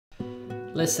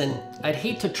Listen, I'd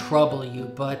hate to trouble you,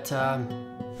 but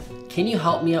can you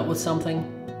help me out with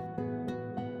something?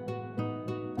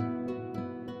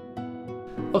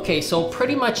 Okay, so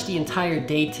pretty much the entire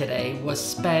day today was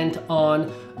spent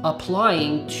on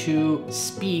applying to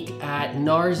speak at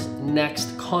NAR's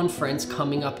next conference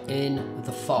coming up in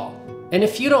the fall. And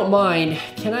if you don't mind,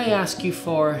 can I ask you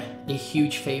for a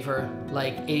huge favor?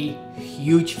 Like a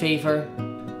huge favor?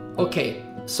 Okay,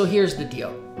 so here's the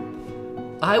deal.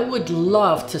 I would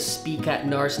love to speak at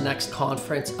NAR's next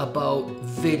conference about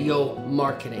video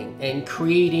marketing and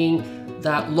creating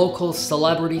that local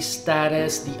celebrity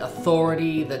status, the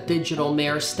authority, the digital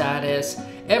mayor status,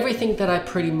 everything that I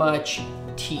pretty much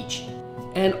teach.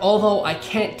 And although I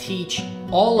can't teach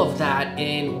all of that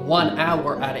in 1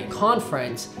 hour at a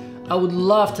conference, I would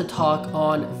love to talk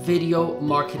on video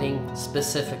marketing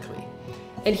specifically.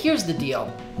 And here's the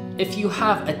deal. If you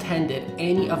have attended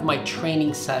any of my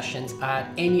training sessions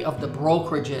at any of the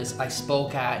brokerages I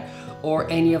spoke at or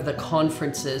any of the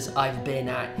conferences I've been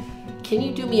at, can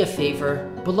you do me a favor?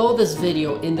 Below this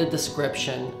video in the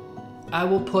description, I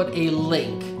will put a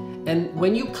link. And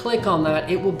when you click on that,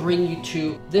 it will bring you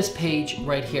to this page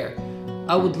right here.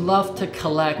 I would love to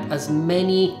collect as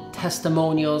many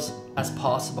testimonials as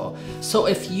possible. So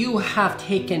if you have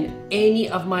taken any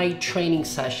of my training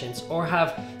sessions or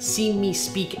have seen me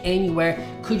speak anywhere,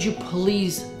 could you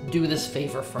please do this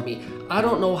favor for me? I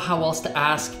don't know how else to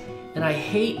ask, and I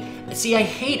hate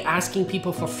asking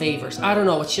people for favors. I don't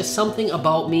know, it's just something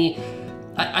about me.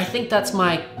 I think that's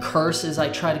my curse, is I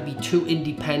try to be too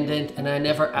independent and I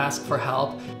never ask for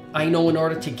help. I know in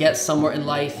order to get somewhere in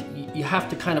life, you have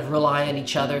to kind of rely on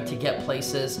each other to get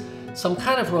places. So I'm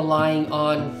kind of relying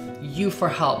on you for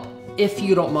help, if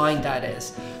you don't mind, that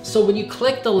is. So when you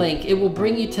click the link, it will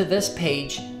bring you to this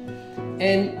page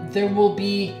and there will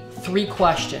be 3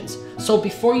 questions. So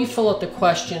before you fill out the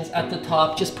questions at the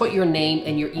top, just put your name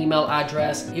and your email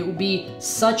address. It will be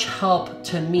such help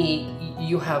to me,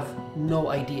 you have no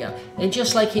idea. And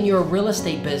just like in your real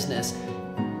estate business,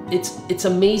 it's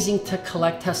amazing to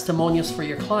collect testimonials for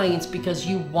your clients because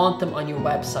you want them on your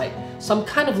website. So I'm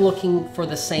kind of looking for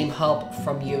the same help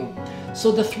from you.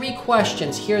 So the 3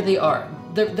 questions, here they are.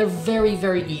 They're very,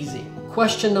 very easy.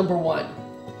 Question number 1.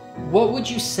 What would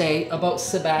you say about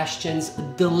Sebastian's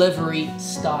delivery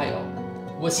style?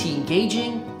 Was he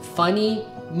engaging, funny,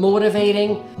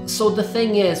 motivating? So the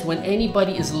thing is, when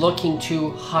anybody is looking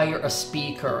to hire a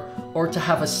speaker or to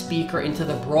have a speaker into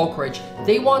the brokerage,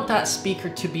 they want that speaker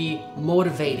to be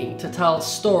motivating, to tell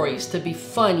stories, to be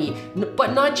funny,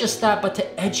 but not just that, but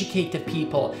to educate the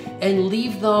people and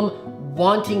leave them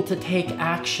wanting to take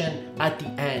action at the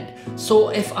end. So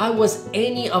if I was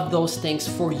any of those things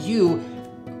for you,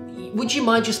 would you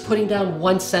mind just putting down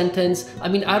 1 sentence? I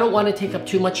mean, I don't want to take up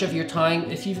too much of your time.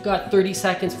 If you've got 30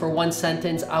 seconds for 1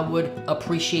 sentence, I would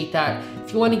appreciate that.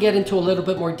 If you want to get into a little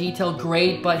bit more detail,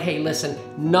 great, but hey, listen,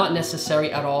 not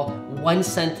necessary at all. 1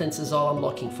 sentence is all I'm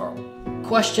looking for.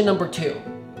 Question number 2.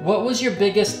 What was your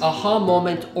biggest aha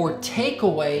moment or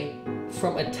takeaway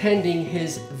from attending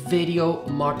his video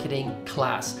marketing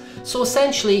class? So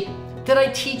essentially, did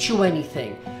I teach you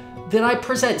anything? Did I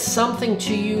present something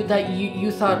to you that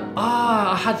you thought,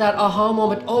 I had that aha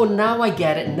moment, oh, now I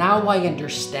get it, now I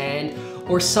understand,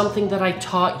 or something that I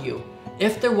taught you?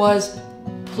 If there was,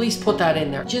 please put that in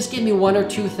there. Just give me 1 or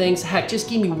 2 things, heck, just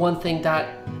give me 1 thing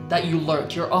that you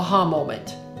learned, your aha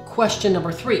moment. Question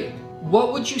number 3.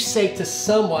 What would you say to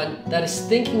someone that is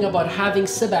thinking about having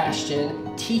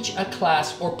Sebastian teach a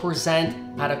class or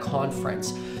present at a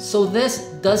conference? So this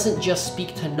doesn't just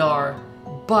speak to NAR,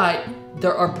 but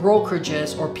there are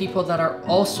brokerages or people that are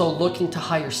also looking to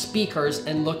hire speakers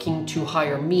and looking to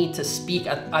hire me to speak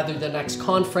at either the next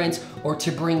conference or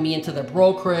to bring me into the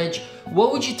brokerage.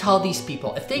 What would you tell these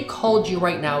people? If they called you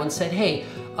right now and said, hey,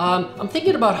 I'm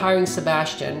thinking about hiring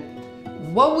Sebastian,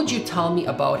 what would you tell me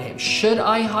about him? Should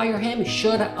I hire him?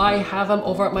 Should I have him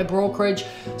over at my brokerage?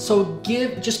 So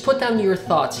just put down your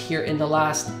thoughts here in the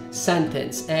last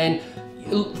sentence and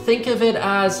think of it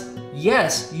as,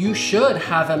 yes, you should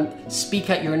have him speak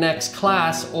at your next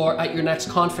class or at your next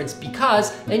conference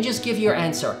because, and just give your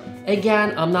answer.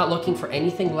 Again, I'm not looking for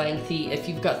anything lengthy. If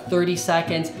you've got 30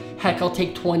 seconds, heck, I'll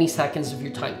take 20 seconds of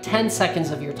your time, 10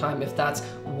 seconds of your time if that's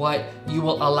what you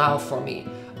will allow for me.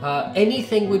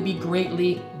 Anything would be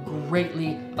greatly,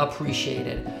 greatly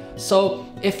appreciated. So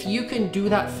if you can do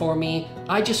that for me,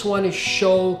 I just want to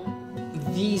show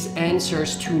these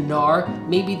answers to NAR.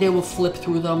 Maybe they will flip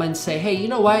through them and say, hey, you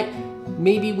know what?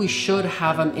 maybe we should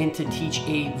have him in to teach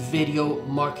a video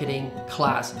marketing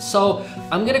class. So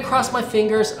I'm gonna cross my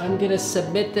fingers, I'm gonna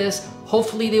submit this.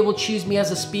 Hopefully they will choose me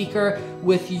as a speaker.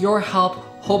 With your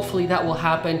help, Hopefully that will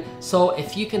happen. So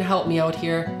if you can help me out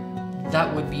here,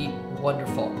 that would be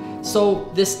wonderful.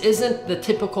 So this isn't the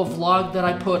typical vlog that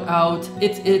I put out.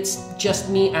 It's just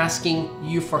me asking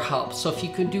you for help. So if you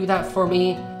could do that for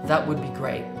me, that would be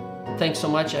great. Thanks so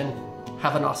much and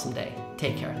have an awesome day.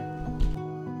 Take care.